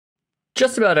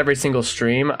Just about every single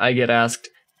stream I get asked,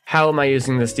 how am I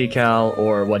using this decal,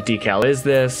 or what decal is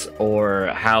this, or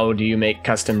how do you make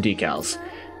custom decals?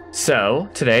 So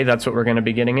today that's what we're going to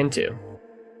be getting into.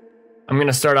 I'm going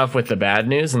to start off with the bad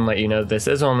news and let you know this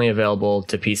is only available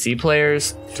to PC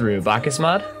players through Bacchus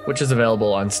Mod, which is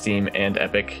available on Steam and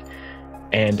Epic.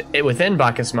 And within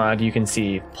Bacchus Mod, you can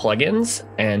see plugins,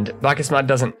 and Bacchus Mod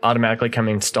doesn't automatically come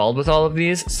installed with all of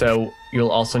these, so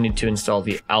you'll also need to install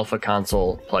the Alpha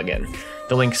Console plugin.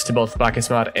 The links to both Bacchus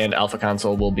Mod and Alpha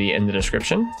Console will be in the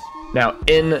description. Now,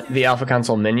 in the Alpha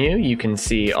Console menu, you can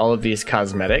see all of these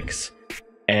cosmetics,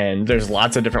 and there's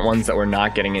lots of different ones that we're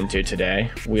not getting into today.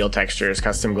 Wheel textures,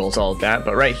 custom goals, all of that.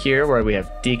 But right here, where we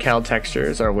have decal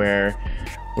textures, are where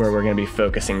we're going to be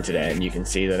focusing today. And you can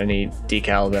see that any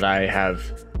decal that I have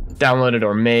downloaded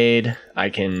or made, I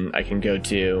can go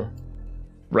to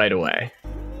right away.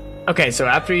 Okay, so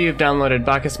after you've downloaded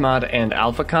Bacchus Mod and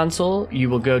Alpha Console, you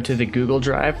will go to the Google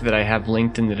Drive that I have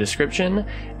linked in the description,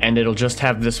 and it'll just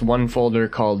have this one folder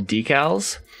called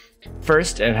Decals.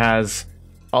 First, it has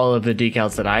all of the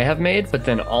decals that I have made, but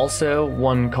then also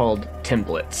one called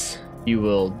Templates. You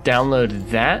will download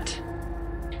that,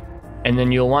 and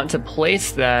then you'll want to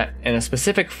place that in a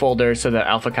specific folder so that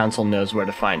Alpha Console knows where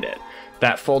to find it.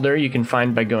 That folder you can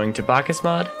find by going to Bacchus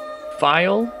Mod,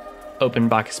 File, open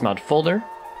Bacchus Mod folder,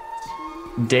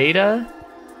 Data,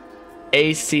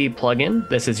 AC Plugin,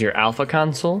 this is your Alpha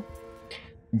Console,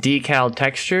 Decal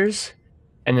Textures,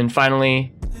 and then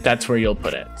finally, that's where you'll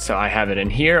put it. So I have it in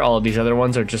here. All of these other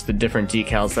ones are just the different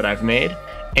decals that I've made.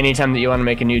 Anytime that you want to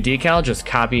make a new decal, just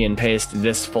copy and paste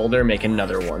this folder, make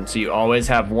another one. So you always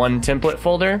have one template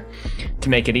folder to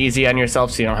make it easy on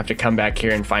yourself so you don't have to come back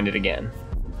here and find it again.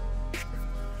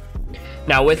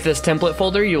 Now with this template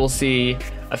folder, you will see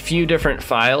a few different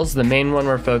files. The main one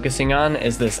we're focusing on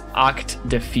is this Oct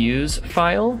Diffuse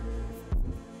file.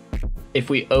 If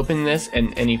we open this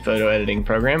in any photo editing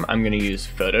program, I'm going to use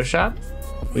Photoshop.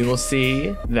 We will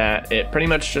see that it pretty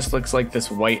much just looks like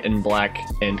this white and black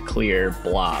and clear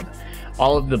blob.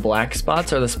 All of the black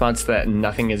spots are the spots that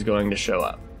nothing is going to show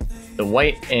up. The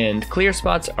white and clear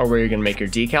spots are where you're going to make your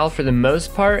decal. For the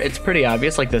most part, it's pretty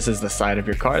obvious, like this is the side of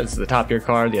your car, this is the top of your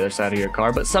car, the other side of your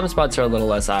car, but some spots are a little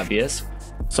less obvious.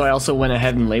 So I also went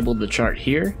ahead and labeled the chart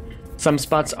here. Some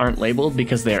spots aren't labeled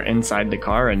because they are inside the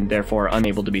car and therefore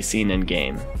unable to be seen in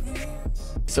game.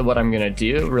 So what I'm going to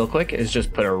do real quick is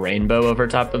just put a rainbow over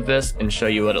top of this and show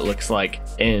you what it looks like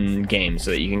in game so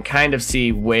that you can kind of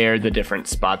see where the different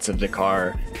spots of the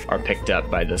car are picked up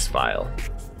by this file.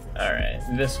 Alright,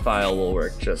 this file will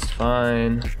work just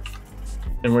fine.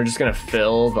 And we're just going to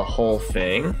fill the whole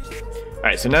thing.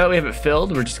 Alright, so now that we have it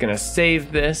filled, we're just going to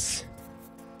save this.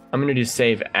 I'm going to do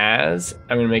save as.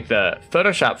 I'm going to make the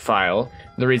Photoshop file.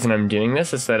 The reason I'm doing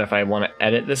this is that if I want to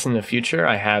edit this in the future,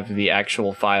 I have the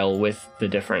actual file with the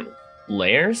different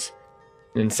layers.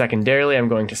 And then secondarily, I'm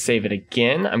going to save it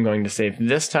again. I'm going to save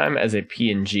this time as a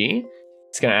PNG.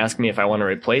 It's going to ask me if I want to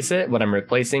replace it. What I'm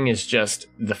replacing is just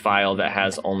the file that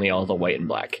has only all the white and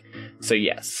black. So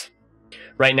yes.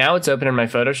 Right now it's open in my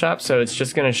Photoshop, so it's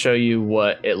just going to show you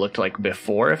what it looked like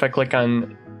before. If I click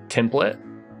on template,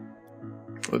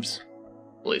 oops,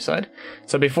 blue side.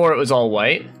 So before it was all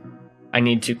white, I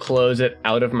need to close it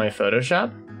out of my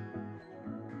Photoshop.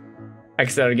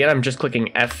 Exit out again, I'm just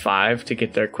clicking F5 to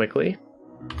get there quickly.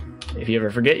 If you ever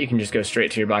forget, you can just go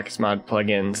straight to your Bacchus Mod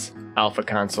plugins, Alpha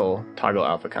Console, toggle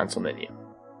Alpha Console menu.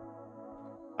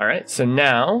 Alright, so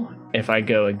now, if I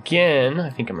go again, I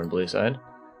think I'm on blue side,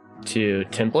 to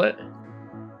template,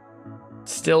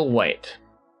 still white.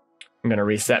 I'm gonna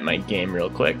reset my game real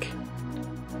quick.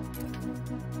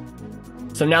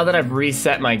 So now that I've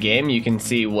reset my game, you can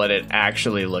see what it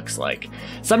actually looks like.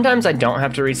 Sometimes I don't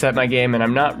have to reset my game, and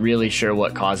I'm not really sure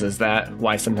what causes that,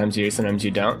 why sometimes you do, sometimes you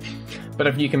don't. But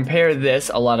if you compare this,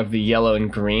 a lot of the yellow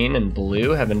and green and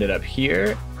blue have ended up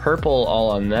here, purple all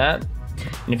on that.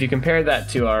 And if you compare that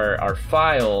to our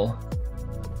file,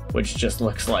 which just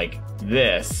looks like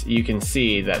this, you can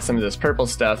see that some of this purple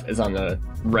stuff is on the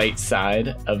right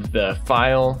side of the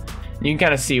file. You can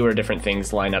kind of see where different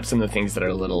things line up, some of the things that are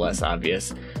a little less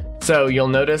obvious. So you'll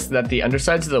notice that the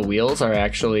undersides of the wheels are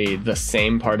actually the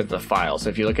same part of the file.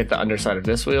 So if you look at the underside of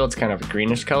this wheel, it's kind of a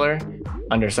greenish color.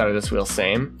 Underside of this wheel,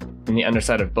 same. And the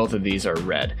underside of both of these are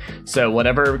red. So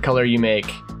whatever color you make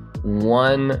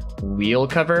one wheel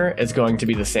cover is going to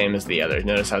be the same as the other.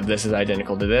 Notice how this is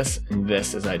identical to this, and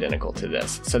this is identical to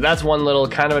this. So that's one little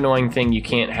kind of annoying thing. You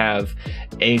can't have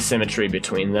asymmetry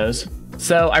between those.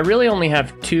 So I really only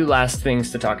have two last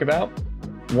things to talk about.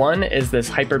 One is this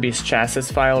Hyperbeast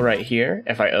chassis file right here.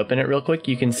 If I open it real quick,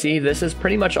 you can see this is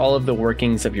pretty much all of the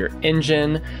workings of your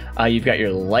engine. You've got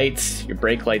your lights, your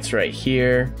brake lights right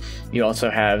here. You also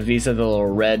have, these are the little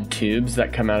red tubes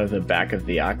that come out of the back of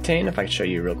the Octane. If I show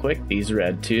you real quick, these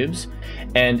red tubes.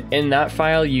 And in that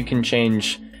file, you can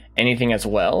change anything as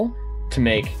well to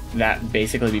make that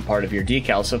basically be part of your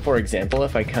decal. So for example,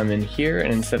 if I come in here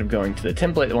and instead of going to the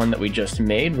template, the one that we just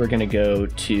made, we're gonna go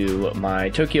to my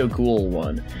Tokyo Ghoul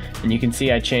one. And you can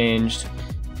see I changed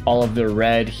all of the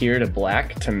red here to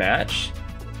black to match.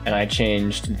 And I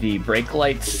changed the brake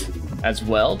lights as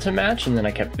well to match. And then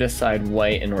I kept this side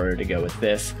white in order to go with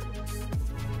this,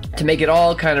 to make it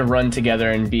all kind of run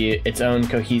together and be its own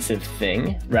cohesive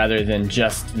thing rather than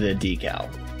just the decal.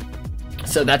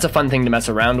 So that's a fun thing to mess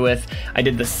around with. I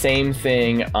did the same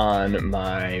thing on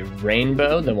my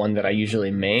rainbow, the one that I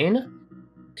usually main.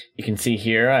 You can see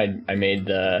here I made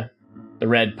the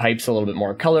red pipes a little bit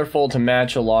more colorful to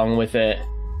match along with it.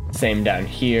 Same down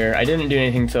here. I didn't do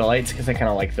anything to the lights because I kind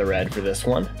of like the red for this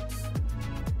one.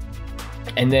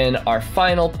 And then our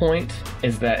final point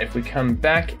is that if we come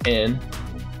back in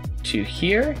to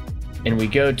here and we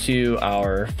go to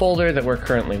our folder that we're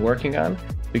currently working on,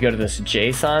 we go to this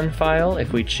JSON file.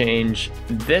 If we change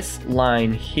this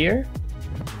line here,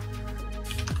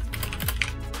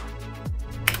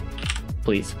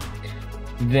 please,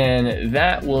 then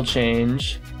that will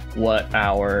change what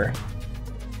our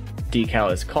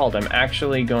decal is called. I'm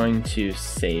actually going to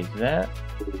save that.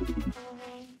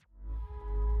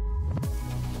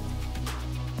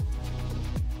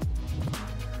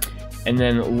 And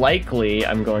then likely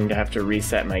I'm going to have to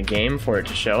reset my game for it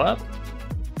to show up.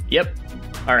 Yep.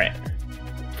 All right,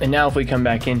 and now if we come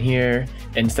back in here,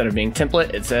 instead of being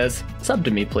template, it says sub to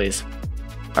me, please.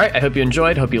 All right, I hope you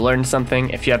enjoyed, hope you learned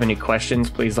something. If you have any questions,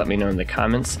 please let me know in the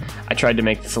comments. I tried to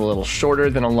make this a little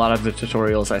shorter than a lot of the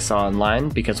tutorials I saw online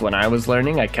because when I was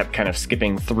learning, I kept kind of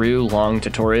skipping through long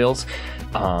tutorials.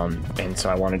 And so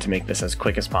I wanted to make this as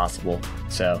quick as possible.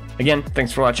 So again,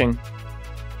 thanks for watching.